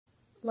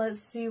let's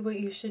see what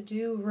you should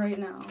do right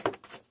now.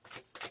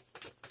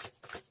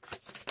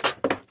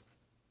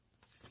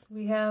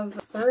 We have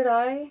third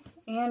eye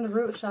and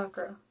root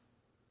chakra.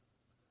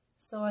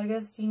 So I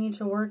guess you need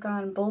to work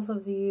on both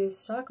of these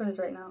chakras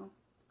right now.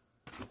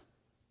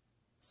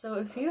 So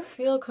if you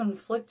feel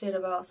conflicted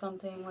about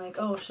something, like,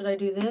 oh, should I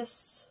do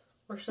this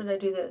or should I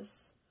do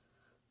this?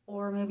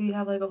 Or maybe you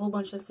have like a whole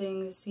bunch of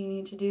things you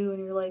need to do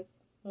and you're like,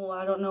 well,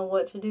 I don't know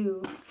what to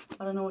do.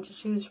 I don't know what to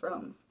choose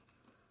from.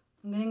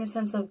 I'm getting a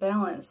sense of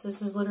balance.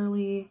 This is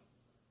literally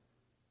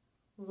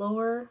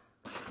lower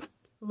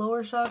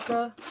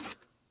chakra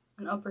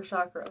and upper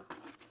chakra.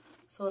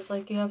 So it's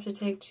like you have to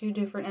take two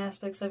different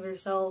aspects of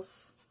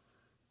yourself,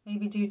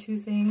 maybe do two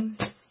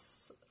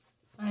things,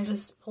 and I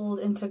just pulled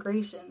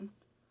integration.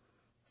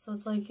 So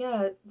it's like,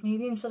 yeah,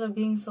 maybe instead of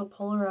being so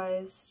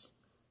polarized,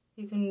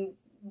 you can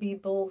be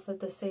both at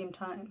the same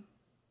time.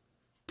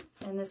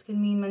 And this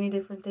can mean many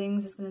different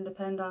things. It's going to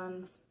depend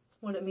on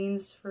what it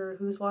means for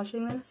who's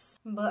watching this.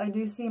 But I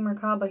do see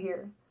Merkaba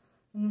here.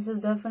 And this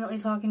is definitely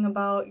talking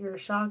about your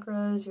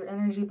chakras, your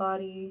energy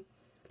body,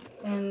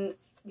 and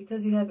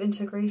because you have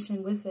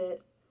integration with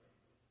it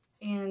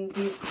and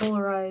these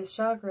polarized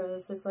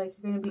chakras, it's like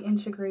you're going to be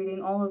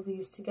integrating all of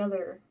these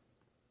together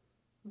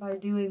by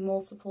doing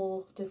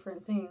multiple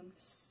different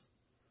things.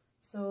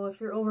 So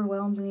if you're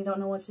overwhelmed and you don't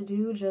know what to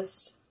do,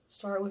 just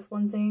start with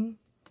one thing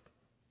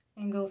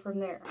and go from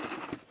there.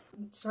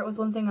 Start with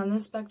one thing on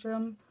this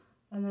spectrum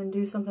and then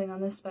do something on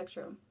this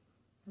spectrum.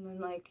 And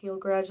then like you'll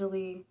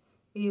gradually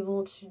be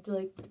able to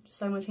like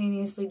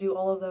simultaneously do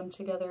all of them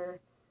together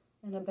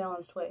in a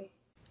balanced way.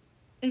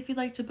 If you'd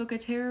like to book a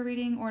tarot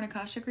reading or an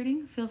Akashic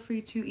reading, feel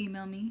free to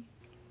email me.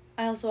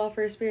 I also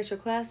offer spiritual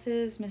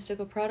classes,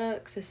 mystical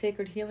products, a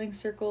sacred healing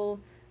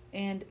circle,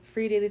 and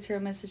free daily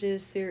tarot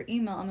messages through your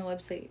email on my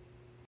website.